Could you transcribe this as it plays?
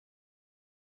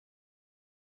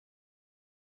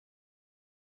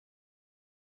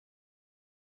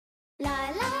La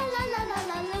la la la la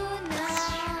la Luna,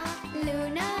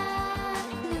 Luna,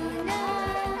 Luna.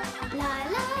 La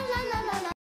la la la la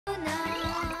la Luna.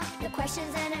 The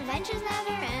questions and adventures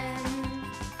never end.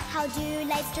 How do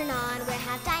lights turn on? Where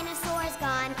have dinosaurs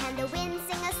gone? Can the wind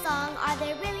sing a song? Are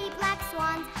there really black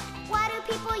swans? Why do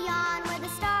people yawn? Where the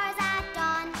stars at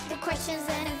dawn? The questions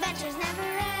and adventures never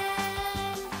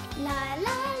end. La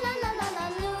la la la la la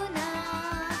Luna,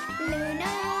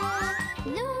 Luna,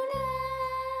 Luna.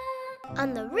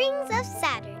 On the rings of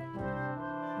Saturn.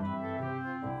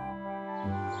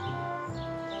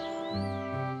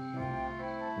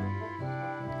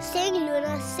 Sing,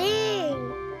 Luna,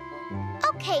 sing.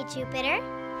 Okay, Jupiter.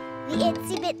 The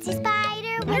itsy-bitsy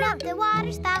spider went up the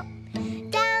water spout.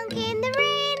 Down came the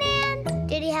rain and...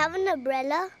 Did he have an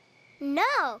umbrella?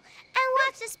 No. And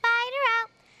watch the spider out.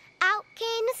 Out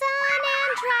came the sun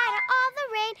and dried out all the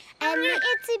rain. And the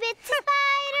itsy-bitsy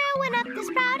spider went up the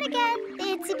sprout again. The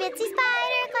itsy-bitsy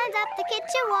spider climbed up the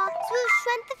kitchen wall. Swoosh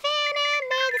went the fan and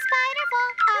made the spider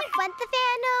fall. Off went the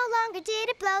fan, no longer did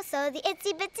it blow. So the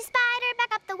itsy-bitsy spider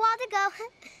back up the wall to go.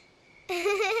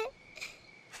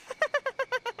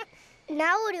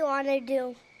 Now what do you want to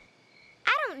do?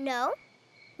 I don't know.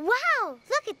 Wow,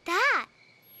 look at that.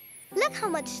 Look how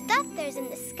much stuff there's in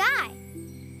the sky.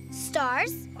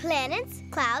 Stars, planets,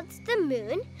 clouds, the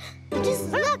moon.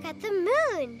 Just look at the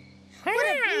moon. What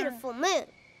a beautiful moon.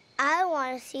 I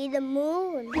want to see the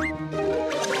moon.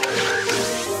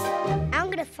 I'm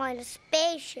going to find a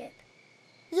spaceship.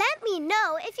 Let me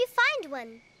know if you find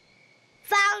one.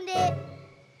 Found it.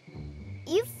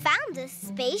 You found a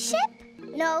spaceship?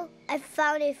 No, I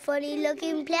found a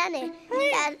funny-looking planet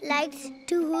that likes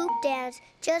to hoop dance,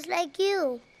 just like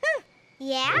you.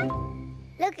 Yeah?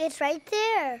 Look, it's right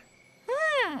there.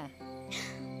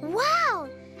 Wow!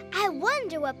 I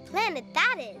wonder what planet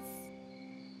that is.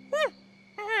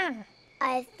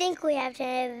 I think we have to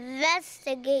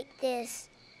investigate this.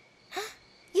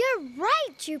 You're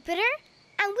right, Jupiter.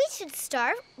 And we should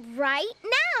start right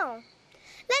now.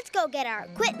 Let's go get our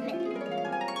equipment.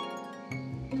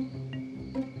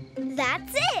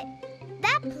 That's it.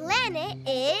 That planet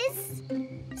is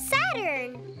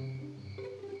Saturn.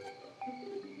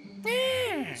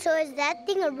 So is that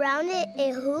thing around it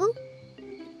a hoop?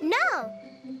 No,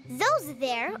 those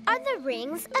there are the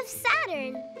rings of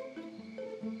Saturn.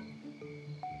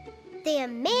 The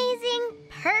amazing,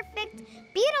 perfect,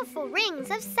 beautiful rings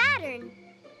of Saturn.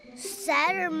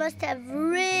 Saturn must have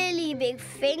really big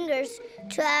fingers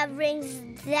to have rings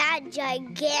that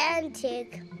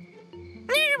gigantic.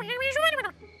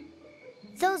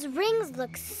 Those rings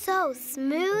look so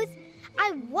smooth.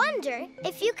 I wonder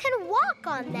if you can walk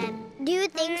on them. Do you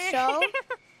think so?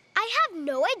 I have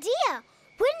no idea.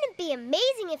 Wouldn't it be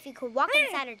amazing if you could walk on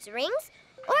Saturn's rings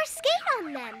or skate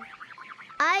on them?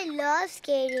 I love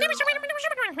skating.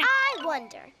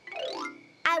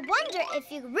 I wonder if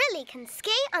you really can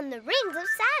skate on the rings of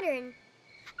Saturn.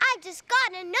 I just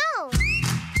gotta know.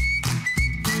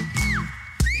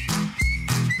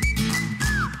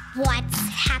 What's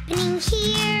happening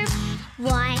here?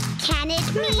 What can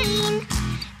it mean?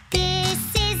 This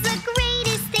is the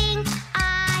greatest thing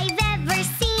I've ever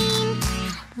seen.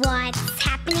 What's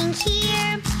happening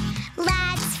here?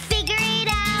 Let's figure it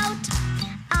out.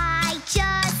 I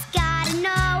just gotta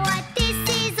know what this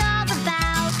is all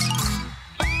about.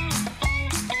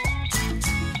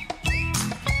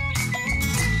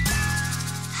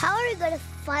 How are we going to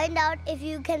find out if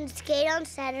you can skate on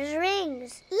Saturn's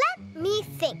rings? Let me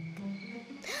think.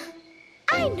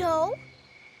 I know.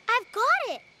 I've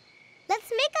got it. Let's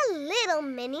make a little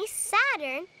mini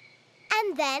Saturn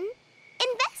and then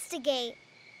investigate.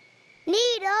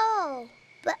 Neato!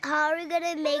 But how are we going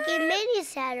to make a mini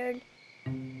Saturn?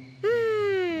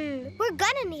 We're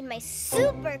gonna need my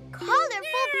super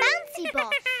colorful bouncy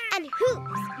ball and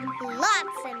hoops.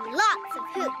 Lots and lots of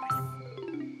hoops.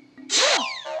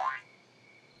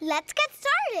 Let's get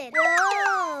started.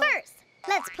 Whoa. First,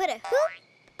 let's put a hoop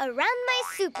around my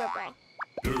super ball.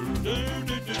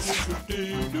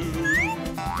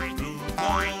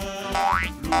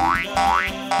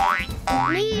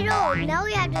 Neato! Now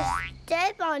we have to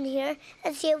step on here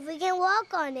and see if we can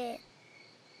walk on it.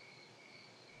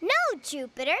 No,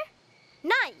 Jupiter.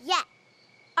 Not yet.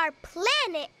 Our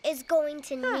planet is going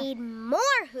to need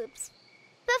more hoops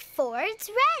before it's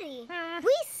ready.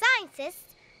 We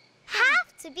scientists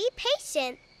have to be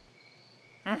patient.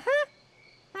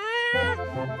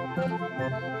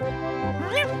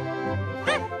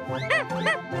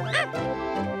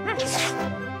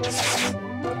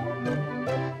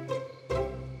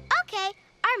 Okay,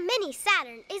 our mini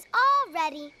Saturn is all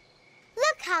ready.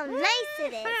 Look how nice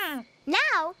it is.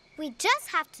 Now, we just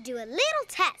have to do a little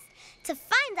test to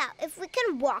find out if we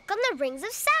can walk on the rings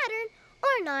of Saturn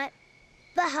or not.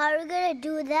 But how are we gonna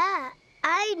do that?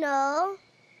 I know.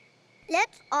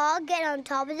 Let's all get on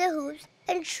top of the hoops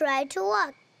and try to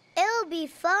walk. It'll be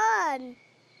fun.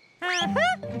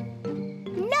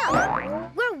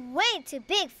 No, we're way too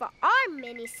big for our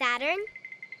mini Saturn.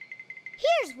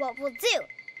 Here's what we'll do.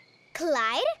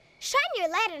 Clyde, shine your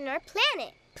light on our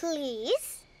planet,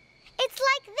 please. It's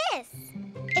like this.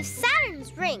 If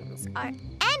Saturn's rings are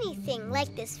anything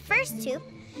like this first hoop,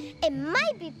 it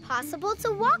might be possible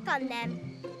to walk on them.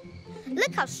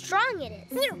 Look how strong it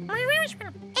is.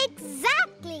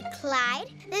 Exactly,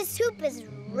 Clyde. This hoop is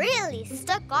really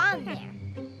stuck on there.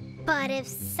 But if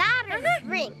Saturn's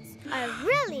rings are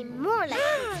really more like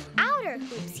these outer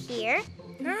hoops here,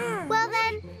 well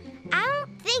then, I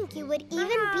don't think you would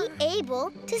even be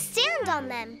able to stand on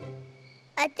them.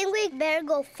 I think we better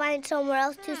go find somewhere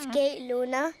else to skate,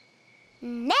 Luna.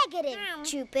 Negative,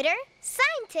 Jupiter.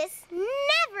 Scientists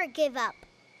never give up.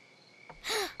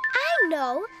 I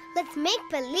know. Let's make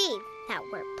believe that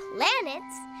we're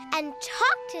planets and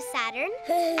talk to Saturn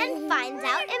and find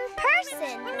out in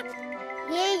person.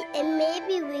 Yay, and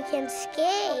maybe we can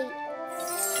skate.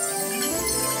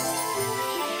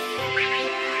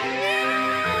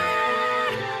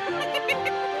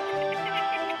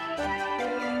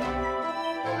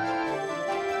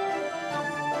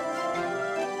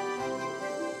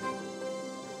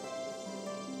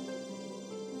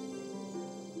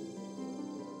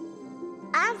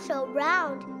 I'm so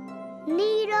round.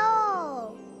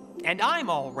 Neato. And I'm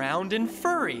all round and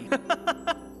furry.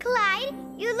 Clyde,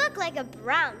 you look like a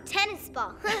brown tennis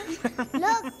ball.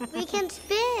 Look, we can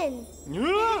spin.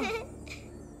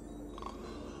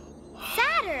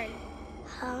 Saturn.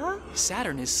 Huh?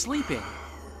 Saturn is sleeping.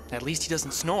 At least he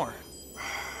doesn't snore.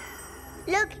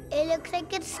 Look, it looks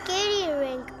like a skating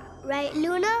rink. Right,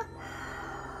 Luna?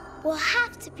 We'll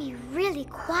have to be really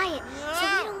quiet so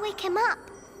we don't wake him up.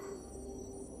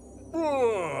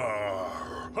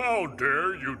 How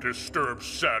dare you disturb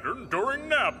Saturn during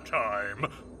nap time?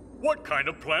 What kind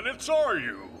of planets are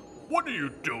you? What are you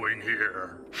doing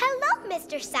here? Hello,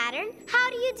 Mr. Saturn. How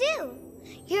do you do?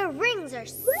 Your rings are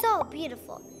so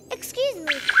beautiful. Excuse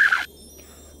me.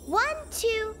 1,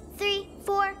 2, 3,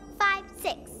 4, 5,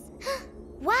 6.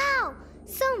 Wow,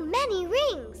 so many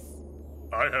rings.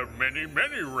 I have many,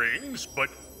 many rings, but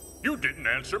you didn't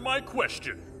answer my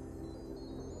question.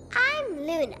 I'm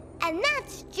Luna, and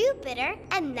that's Jupiter,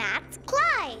 and that's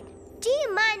Clyde. Do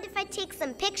you mind if I take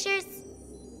some pictures?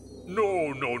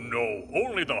 No, no, no.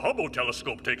 Only the Hubble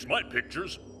telescope takes my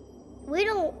pictures. We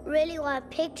don't really want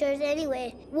pictures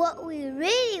anyway. What we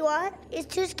really want is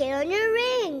to skate on your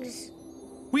rings.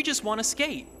 We just want to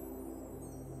skate.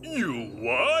 You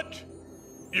what?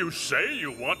 You say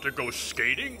you want to go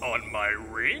skating on my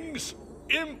rings?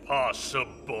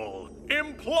 Impossible.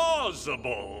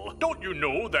 Implausible. Don't you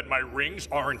know that my rings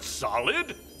aren't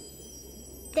solid?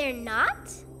 They're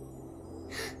not?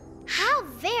 How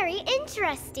very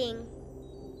interesting.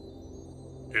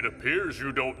 It appears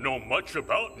you don't know much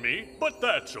about me, but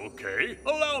that's okay.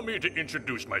 Allow me to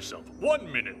introduce myself.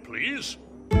 1 minute, please.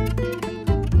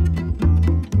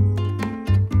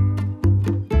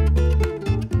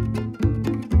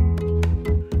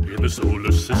 In the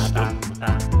solar system,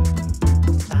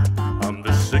 I'm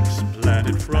the 6th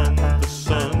planet from the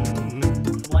sun.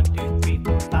 1, 2, 3,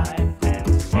 4, 5,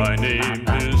 and My name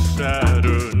is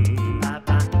Saturn,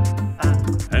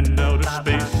 and outer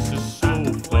space is so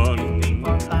fun.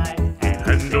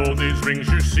 And all these rings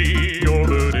you see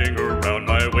orbiting around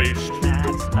my waist,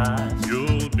 that's us.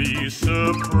 you'll be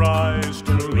surprised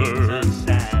to Rings learn of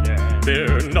Saturn.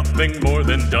 they're nothing more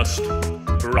than dust,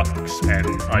 rocks,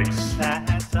 and ice.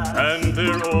 That's us. And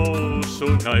they're all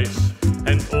so nice.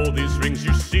 And all these rings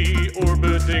you see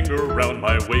orbiting around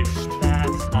my waist,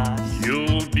 That's us.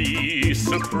 you'll be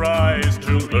surprised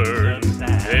to learn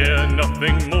they're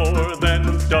nothing more than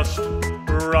dust,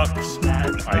 rocks,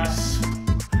 and ice.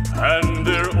 And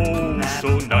they're all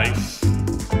so nice.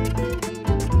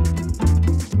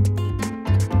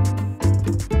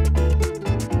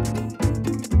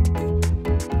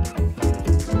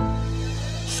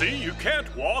 See, you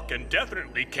can't walk and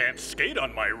definitely can't skate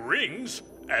on my rings.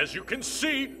 As you can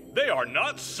see, they are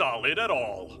not solid at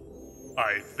all.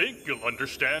 I think you'll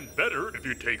understand better if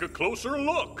you take a closer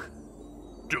look.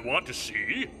 Do you want to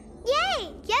see? Yay!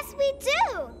 Yes, we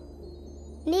do!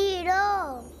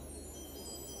 Neato.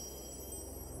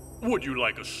 Would you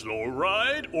like a slow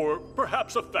ride or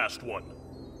perhaps a fast one?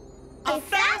 A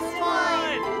fast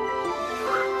one!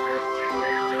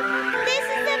 This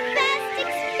is the best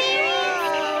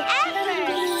experience ever!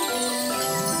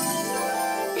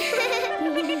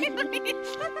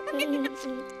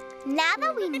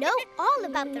 know all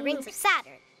about the rings of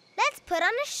Saturn. Let's put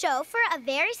on a show for a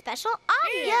very special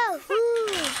audience.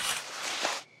 Yahoo!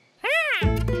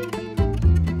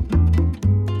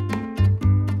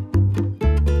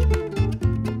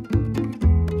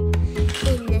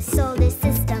 In the solar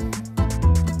system,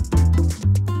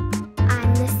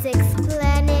 I'm the 6th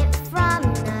planet from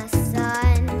the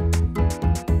sun,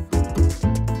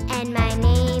 and my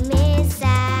name is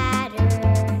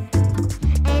Saturn.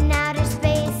 And outer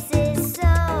space is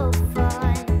so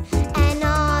fun, and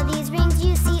all these rings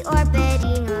you see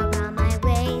orbiting around my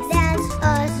waist. That's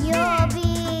us. You'll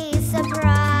be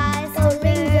surprised to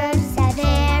learn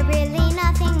they're really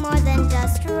nothing more than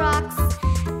dust, rocks,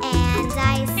 and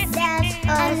ice.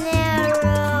 And they're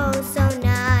oh so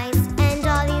nice. And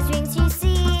all these rings you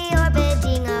see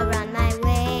orbiting around my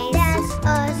waist. That's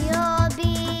us. You'll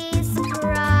be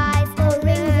surprised to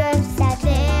learn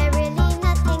they're really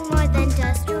nothing more than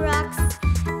dust, rocks,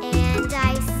 and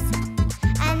ice.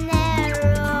 And they're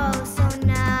oh so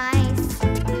nice.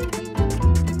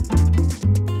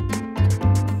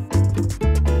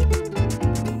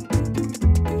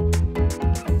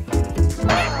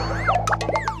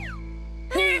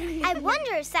 I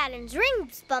wonder if Saturn's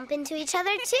rings bump into each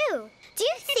other too. Do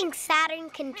you think Saturn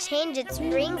can change its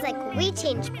rings like we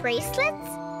change bracelets?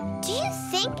 Do you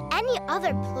think any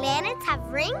other planets have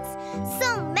rings?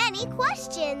 So many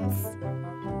questions.